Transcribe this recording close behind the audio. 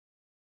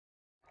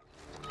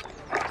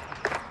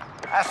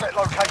Asset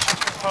locations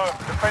confirmed.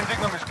 Defending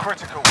them is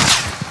critical.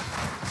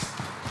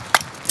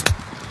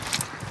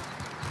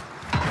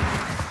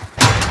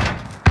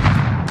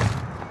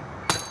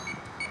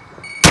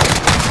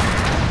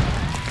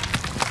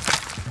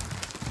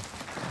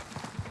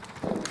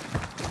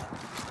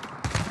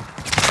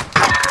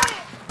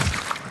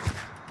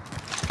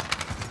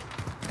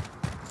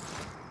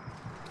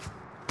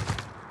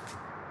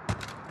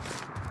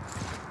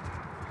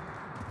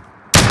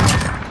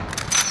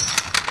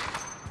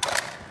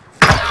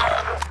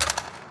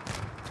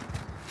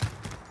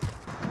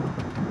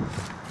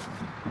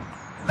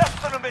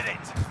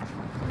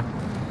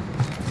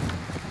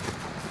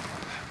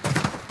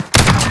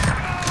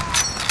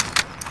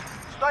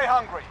 Stay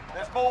hungry.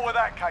 There's more where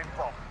that came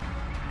from.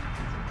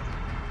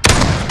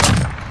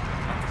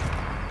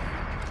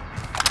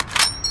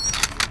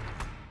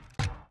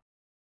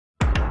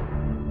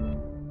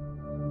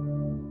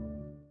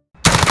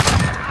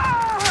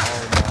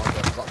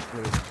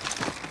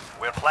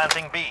 We're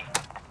planting B.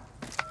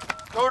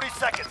 30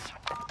 seconds.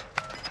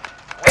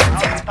 We're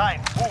out of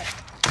time. Move.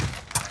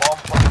 Bomb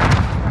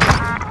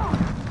planted.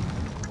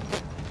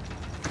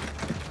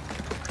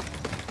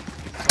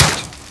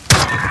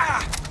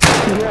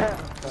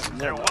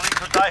 They're willing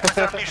to die for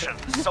their mission.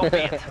 So be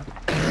it.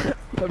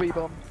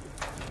 Bomb.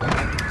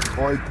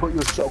 Oh, put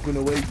your shotgun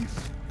away, you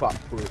fat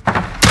prick.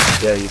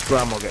 Yeah, your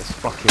grandma gets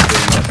fucking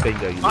doing that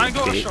finger, you I ain't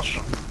got bitch. a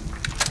shotgun.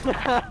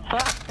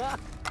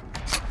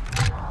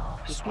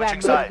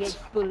 Switching sides.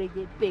 Pulling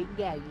your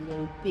finger, you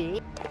little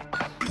bitch.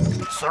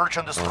 Search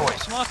and destroy.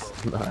 Smart.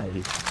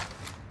 Nice.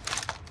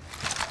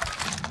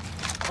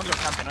 I'm going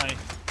camping,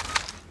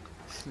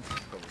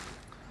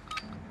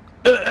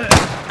 You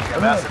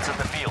have assets in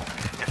the field.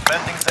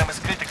 Defending them is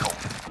critical.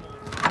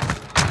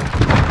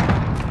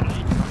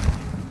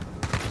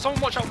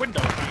 Someone watch out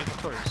window if you get the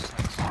tourists.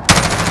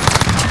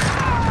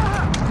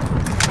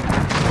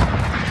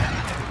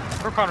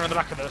 Rook corner in the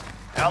back of the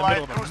Allied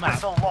middle of the cruise map.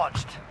 missile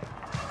launched.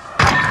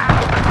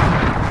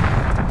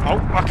 Oh,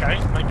 okay,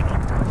 maybe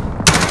not.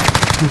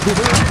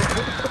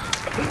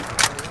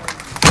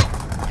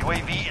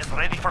 UAV is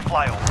ready for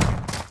flyover.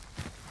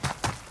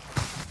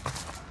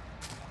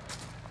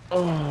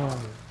 Oh.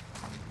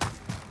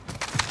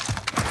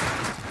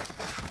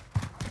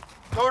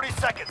 30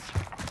 seconds.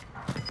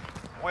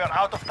 We are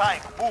out of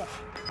time.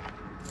 Move.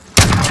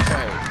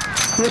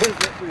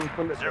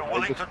 They're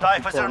willing to die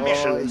for their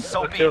mission.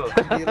 So be it. You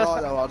like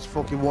that, lads?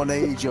 Fucking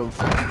 180 and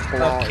fucking fly.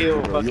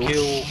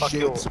 Fuck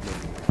you.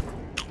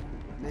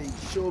 Mate,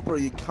 sure, bro,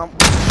 you can't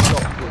put a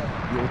shotgun.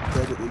 You're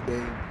creditly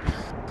game.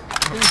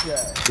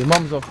 Your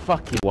mum's a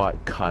fucking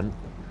white cunt.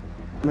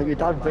 Like your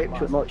dad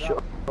raped you, not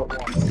shot.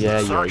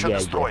 Yeah, Search and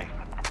destroy.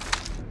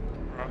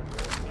 Right.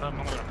 I'm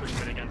gonna push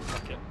it again,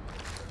 fuck it.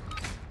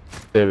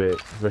 Do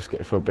it. Risk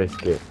it for a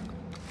biscuit.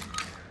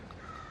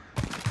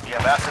 We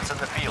have assets in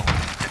the field.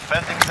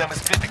 Defending them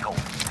is critical.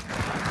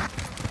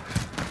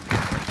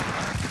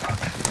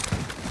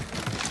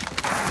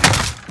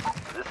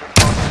 This is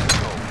Fox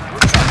Control.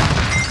 Good job.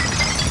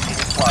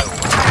 Needed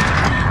flyover.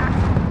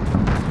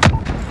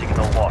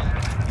 Signal lost.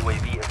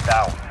 UAV is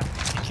down.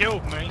 He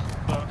killed me,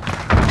 but I'm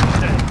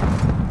dead.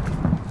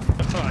 I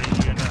thought you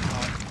were gonna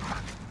die.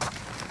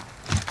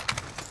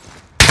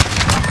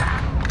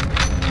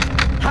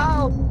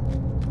 Help!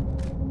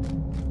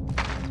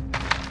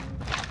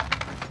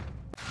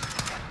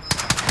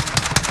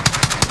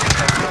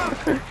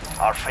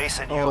 Our face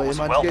in you Oh, was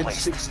man, well getting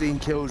placed. 16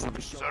 kills with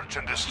a shot. Search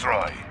and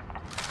destroy.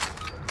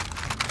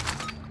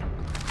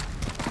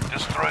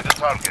 Destroy the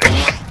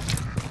target.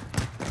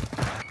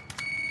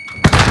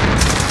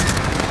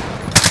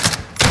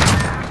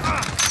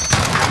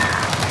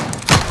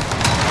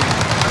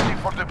 Ready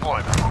for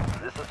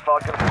deployment. This is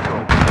Falcon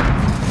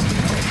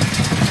Control.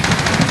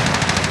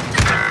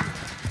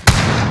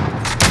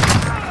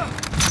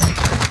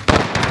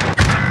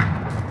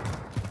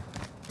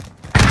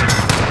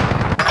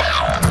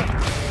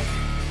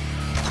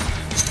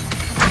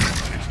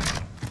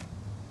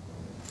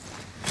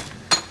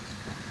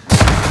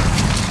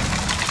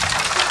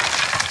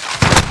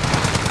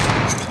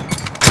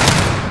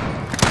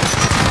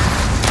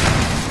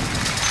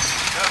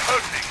 They're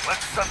hurting.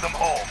 Let's send them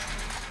home.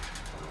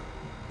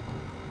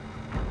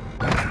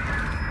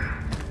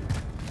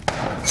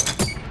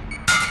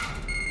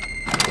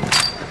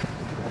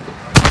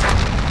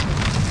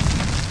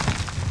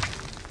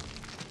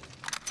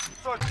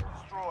 Search and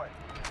destroy.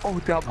 Oh,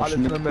 die haben alle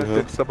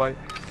Thermal-Sets dabei.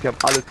 Die haben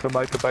alle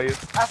Thermal dabei jetzt.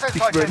 Assets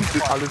Ich schwöre, die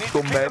sind identified. alle Need so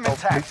to keep mad them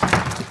auf mich.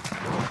 intact.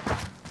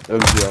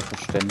 Irgendwie auch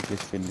verständlich,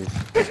 finde ich.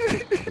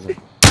 Also,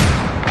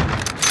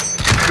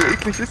 So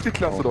eklig ist die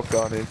Klasse doch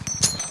gar nicht.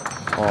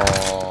 oh,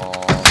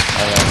 Alter,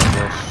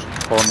 der ist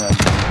vorne an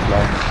dem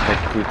kleinen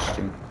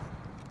Cockpit-Ding.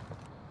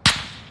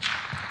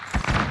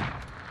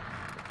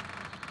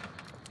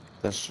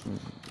 Das,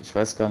 ich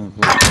weiß gar nicht,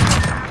 wo.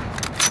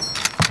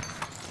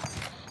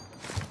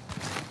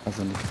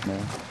 Also nicht mehr.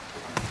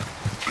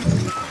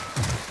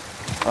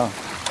 Ah,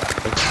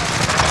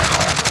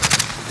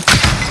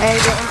 Hey,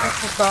 we're on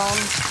the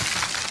phone.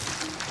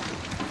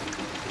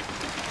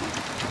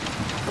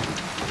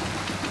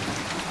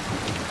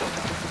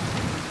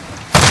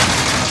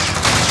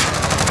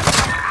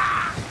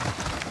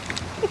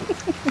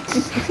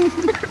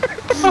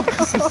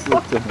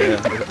 Good to hear.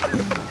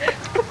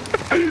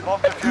 Bomb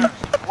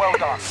defused. Well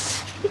done.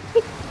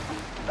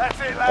 That's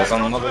it, lads. That's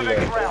on On to another the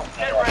next layer. round.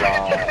 Get ready.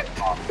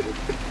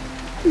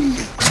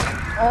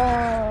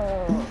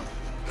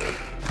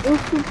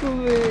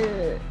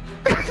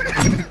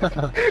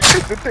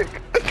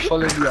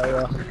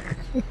 Hallelujah.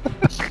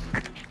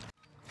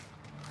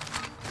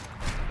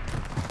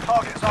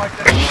 Target's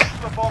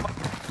identified. The bomb.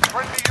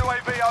 Friendly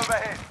UAV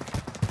overhead.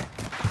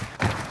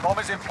 Bomb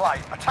is in play.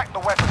 Attack the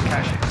weapon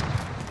caches.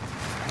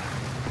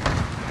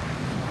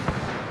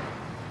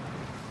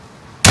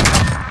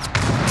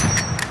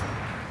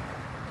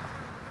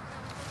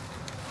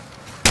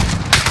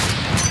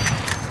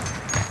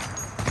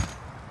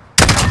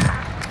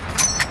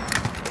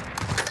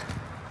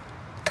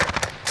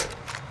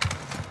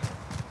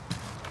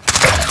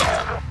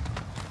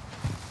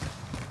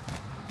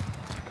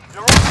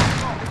 You're on the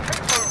top.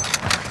 Keep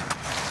moving.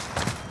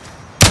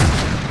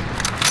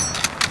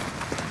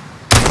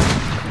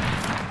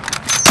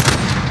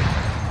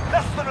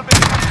 Less than a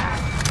minute.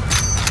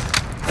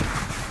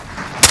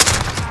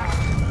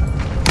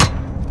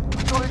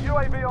 Got a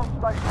UAV on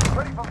station,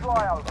 ready for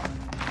flyover.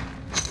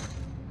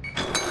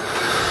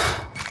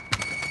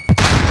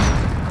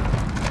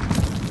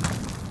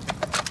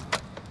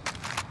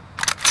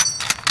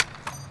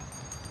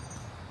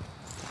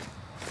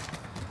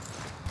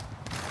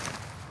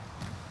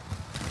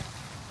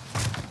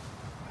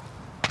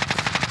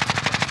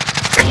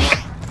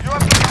 You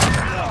have to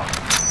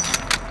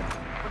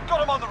We've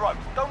got him on the rope.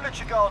 Don't let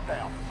your guard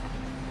down.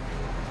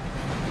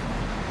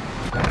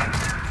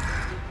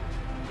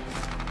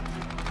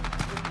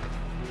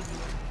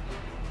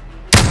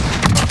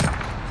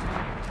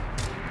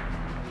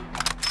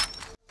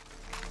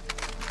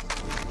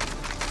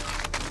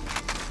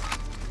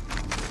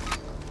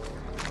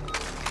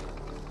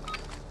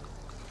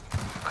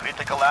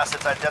 Critical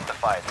assets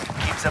identified.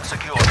 Keep them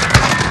secure.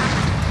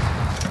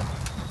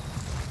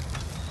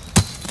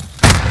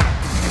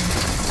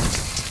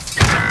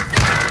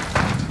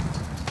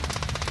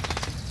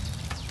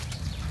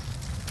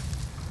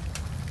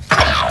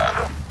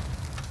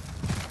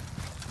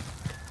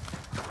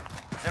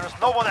 There is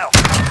no one else.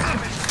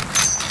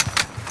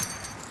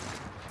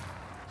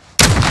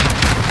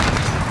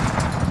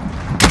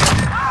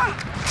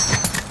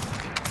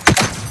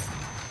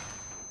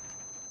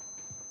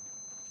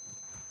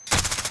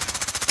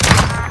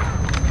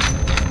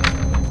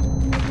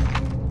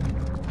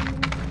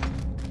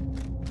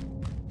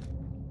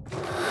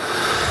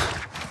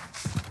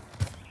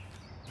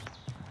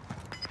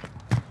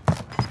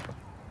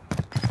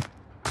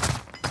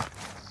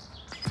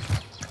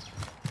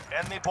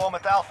 Enemy bomb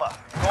at Alpha.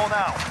 Go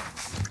now.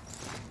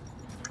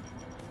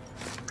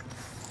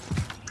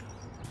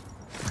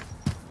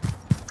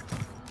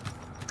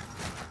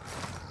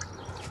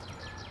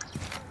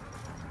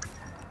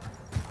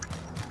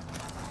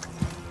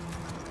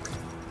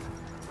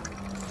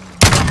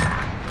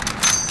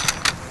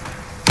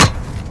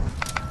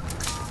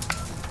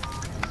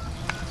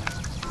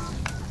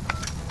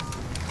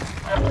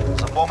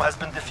 The bomb has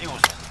been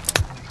defused.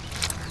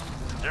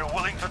 They're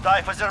willing to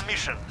die for their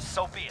mission,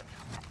 so be it.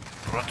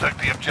 Protect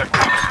the objectives.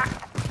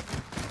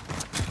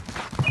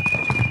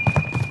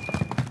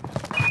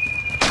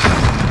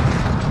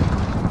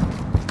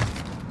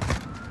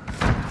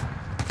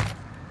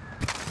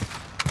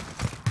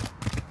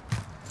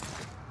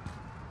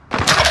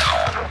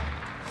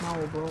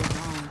 No, bro, no.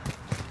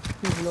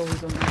 He's low,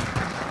 he's on me.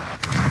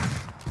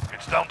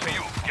 It's down to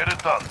you. Get it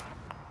done.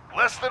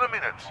 Less than a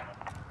minute.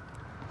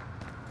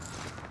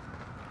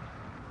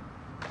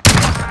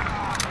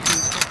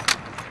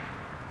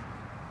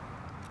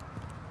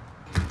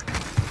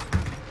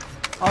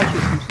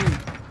 Archers, you see?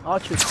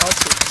 Archers.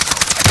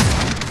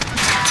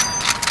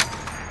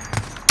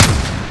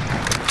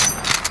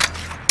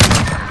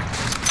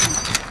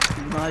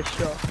 Nice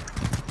shot.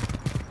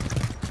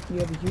 You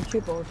have a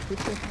YouTube or Twitch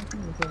or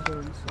something? Because they're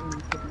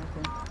insane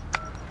kidnapping.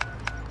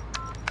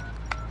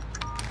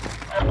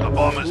 The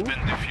bomb has been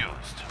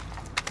defused.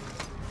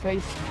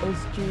 Face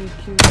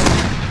SGQ.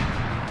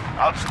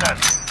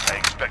 Outstanding. I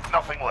expect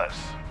nothing less.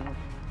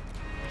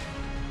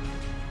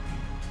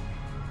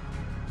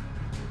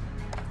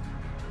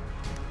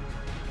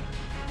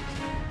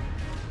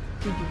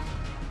 GG.